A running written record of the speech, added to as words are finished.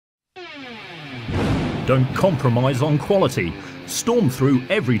Don't compromise on quality. Storm through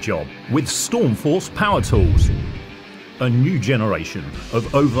every job with StormForce power tools. A new generation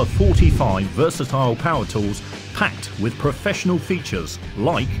of over 45 versatile power tools packed with professional features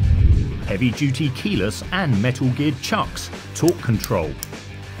like heavy-duty keyless and metal-geared chucks, torque control,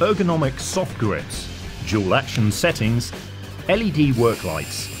 ergonomic soft grips, dual-action settings, LED work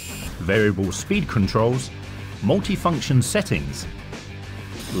lights, variable speed controls, multifunction settings,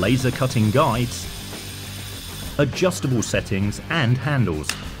 laser cutting guides, adjustable settings and handles,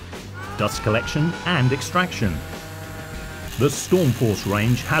 dust collection and extraction. The StormForce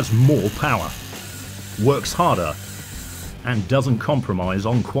range has more power, works harder, and doesn't compromise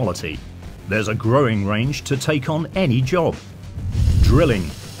on quality. There's a growing range to take on any job.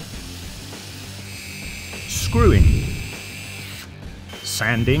 Drilling, screwing,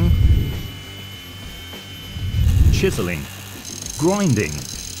 sanding, chiseling, grinding,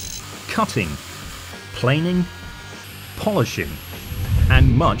 cutting, planing, polishing, and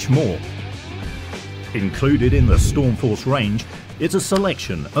much more. Included in the StormForce range is a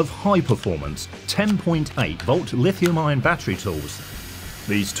selection of high-performance 10.8 volt lithium-ion battery tools.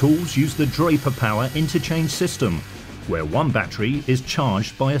 These tools use the Draper power interchange system, where one battery is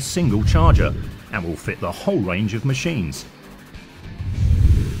charged by a single charger and will fit the whole range of machines.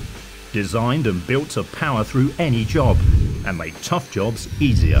 Designed and built to power through any job and make tough jobs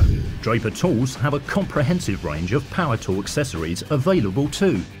easier, Draper tools have a comprehensive range of power tool accessories available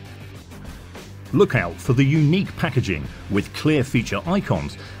too. Look out for the unique packaging with clear feature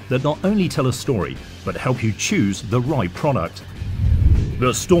icons that not only tell a story but help you choose the right product.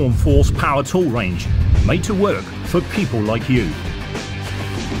 The StormForce power tool range, made to work for people like you.